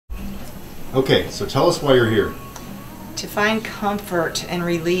Okay, so tell us why you're here. To find comfort and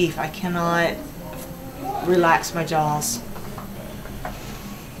relief. I cannot relax my jaws.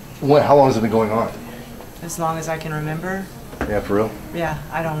 How long has it been going on? As long as I can remember. Yeah, for real? Yeah,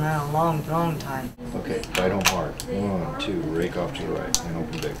 I don't know. Long time. Okay, right home hard. 1, 2, rake off to the right, and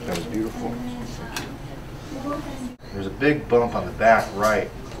open big. That was beautiful. Thank you. There's a big bump on the back right.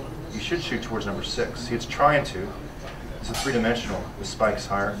 You should shoot towards number 6. See, it's trying to. It's a 3-dimensional. The spike's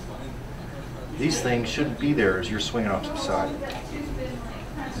higher. These things shouldn't be there as you're swinging off to the side.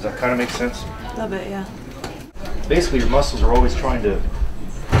 Does that kind of make sense? A little bit, yeah. Basically, your muscles are always trying to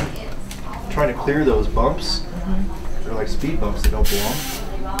clear those bumps. They're like speed bumps that don't belong.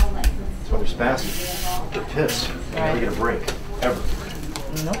 That's why they're spastic. They're pissed. You never get a break, ever.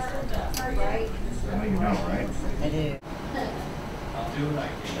 Nope. I know you know, right? I do.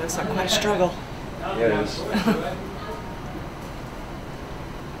 Looks like quite a struggle. Yeah, it is. It's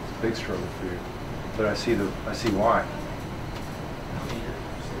a big struggle for you, but I see why.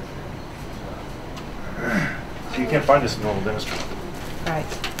 So you can't find this in normal dentistry. Right.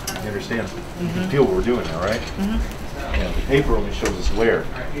 You understand? You can feel what we're doing now, right? Yeah, the paper only shows us where.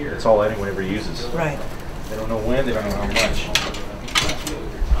 That's all anyone ever uses. Right. They don't know when, they don't know how much.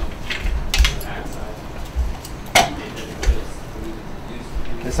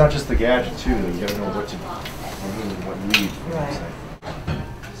 It's not just the gadget too, you gotta know what to remove and what leave. Right.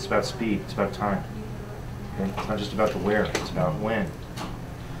 It's about speed, it's about time. Okay? It's not just about the where, it's about when.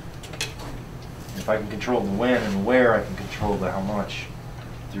 If I can control the when and the where, I can control the how much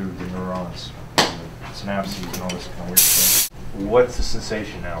through the neurons, the synapses and all this kind of weird stuff. What's the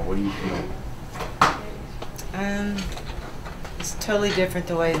sensation now? What do you feel? It's totally different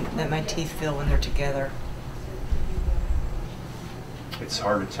the way that my teeth feel when they're together. It's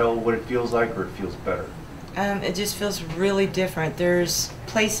hard to tell what it feels like, or it feels better? It just feels really different. There's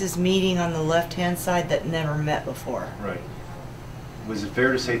places meeting on the left-hand side that never met before. Right. Was it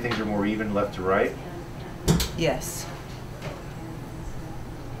fair to say things are more even left to right? Yes.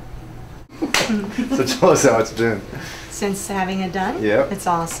 So tell us how it's been. Since having it done? Yeah. It's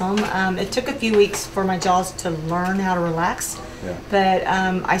awesome. It took a few weeks for my jaws to learn how to relax. Yeah. But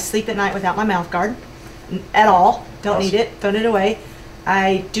I sleep at night without my mouth guard at all. Don't Awesome. need it. Thrown it away.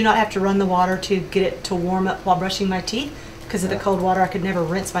 I do not have to run the water to get it to warm up while brushing my teeth. Because of the cold water, I could never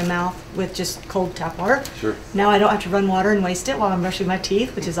rinse my mouth with just cold tap water. Sure. Now I don't have to run water and waste it while I'm brushing my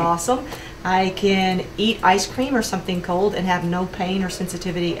teeth, which is awesome. I can eat ice cream or something cold and have no pain or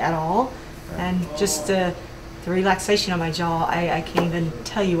sensitivity at all. And just the relaxation on my jaw, I can't even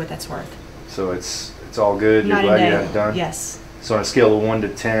tell you what that's worth. So it's all good. You're Night glad and you day. had it done? Yes. So on a scale of 1 to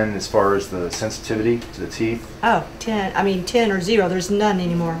 10, as far as the sensitivity to the teeth? Oh, 10. I mean 10 or 0. There's none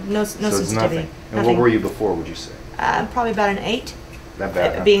anymore. No So it's sensitivity. nothing. And what were you before, would you say? Probably about an 8. That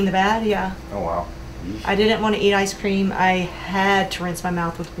bad, huh? Being the bad, yeah. Oh, wow. Yeesh. I didn't want to eat ice cream. I had to rinse my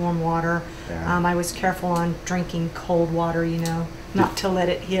mouth with warm water. Yeah. I was careful on drinking cold water, you know, not to let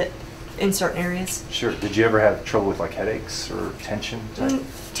it hit in certain areas. Sure. Did you ever have trouble with like headaches or tension?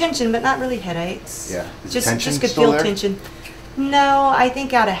 Tension, but not really headaches. Yeah. Is Just tension could still feel there? tension. No, I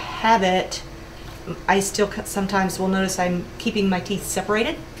think out of habit, I still sometimes will notice I'm keeping my teeth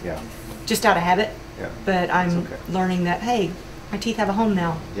separated. Yeah. Just out of habit. Yeah. But I'm okay. learning that, hey, my teeth have a home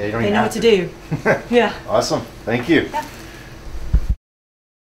now. Yeah, you don't They even know have what to do. Yeah. Awesome. Thank you. Yeah.